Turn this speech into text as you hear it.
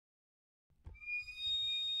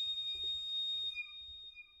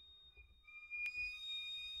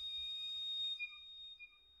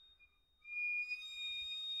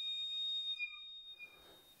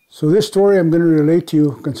So this story I'm going to relate to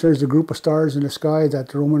you concerns a group of stars in the sky that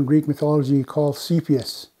the Roman Greek mythology called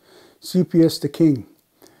Cepheus. Cepheus the king.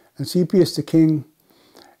 And Cepheus the king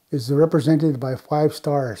is represented by 5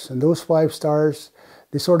 stars. And those 5 stars,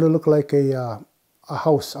 they sort of look like a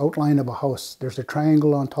house, outline of a house. There's a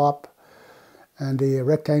triangle on top and a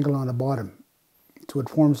rectangle on the bottom. So it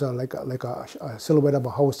forms like a silhouette of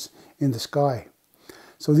a house in the sky.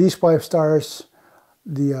 So these 5 stars,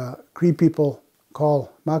 the Cree people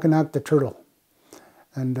call Makinak the turtle.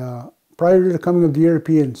 And prior to the coming of the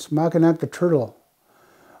Europeans, Makinak the turtle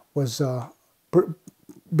was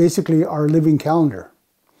basically our living calendar.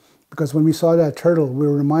 Because when we saw that turtle, we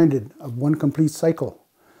were reminded of one complete cycle.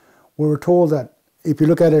 We were told that if you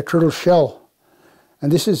look at a turtle shell,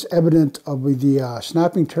 and this is evident of the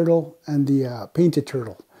snapping turtle and the painted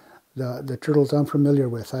turtle, the turtles I'm familiar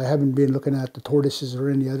with. I haven't been looking at the tortoises or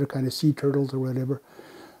any other kind of sea turtles or whatever,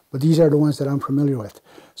 but these are the ones that I'm familiar with.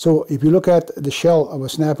 So if you look at the shell of a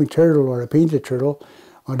snapping turtle or a painted turtle,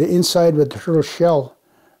 on the inside of the turtle shell,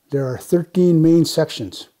 there are 13 main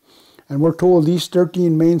sections. And we're told these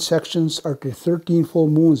 13 main sections are the 13 full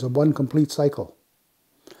moons of one complete cycle.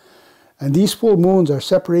 And these full moons are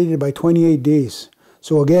separated by 28 days.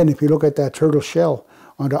 So again, if you look at that turtle shell,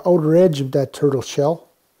 on the outer edge of that turtle shell,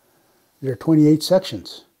 there are 28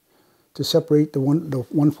 sections to separate the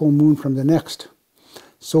one full moon from the next.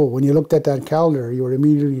 So when you looked at that calendar, you were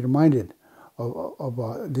immediately reminded of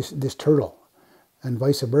this turtle, and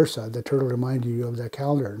vice versa. The turtle reminded you of that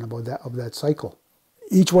calendar and of that cycle.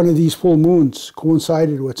 Each one of these full moons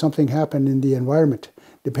coincided with something happened in the environment,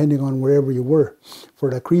 depending on wherever you were.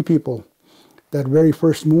 For the Cree people, that very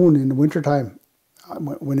first moon in the wintertime,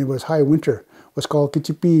 when it was high winter, was called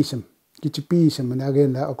Kichipism. And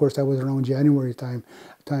again, of course, that was around January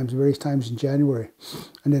various times in January.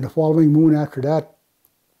 And then the following moon after that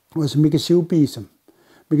was Mikasiupism.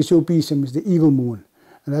 Mikasiupism is the eagle moon,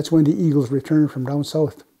 and that's when the eagles return from down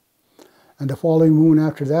south. And the following moon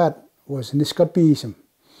after that was Niskapism.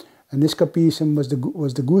 And Niskapism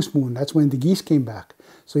was the goose moon. That's when the geese came back.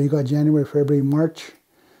 So you got January, February, March,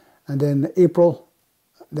 and then April,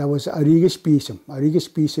 that was Arigaspism.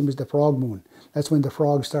 Arigaspism is the frog moon. That's when the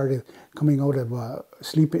frogs started coming out of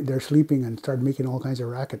sleeping. They're sleeping and started making all kinds of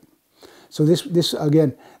racket. So this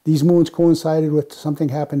again, these moons coincided with something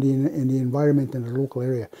happened in the environment in the local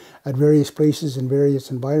area. At various places in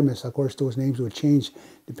various environments, of course, those names would change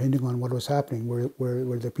depending on what was happening,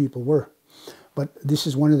 where the people were. But this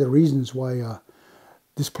is one of the reasons why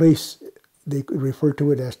this place, they refer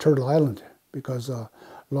to it as Turtle Island, because a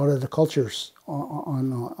lot of the cultures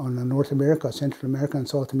on North America, Central America, and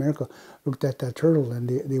South America looked at that turtle, and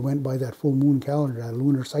they went by that full moon calendar, that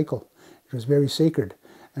lunar cycle. It was very sacred.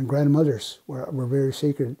 And grandmothers were very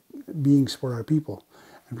sacred beings for our people.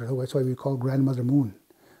 And that's why we call Grandmother Moon,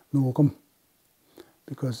 Nuokum,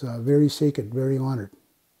 because very sacred, very honored.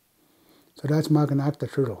 So that's Makinak the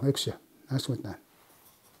turtle, Ixia. That's what that.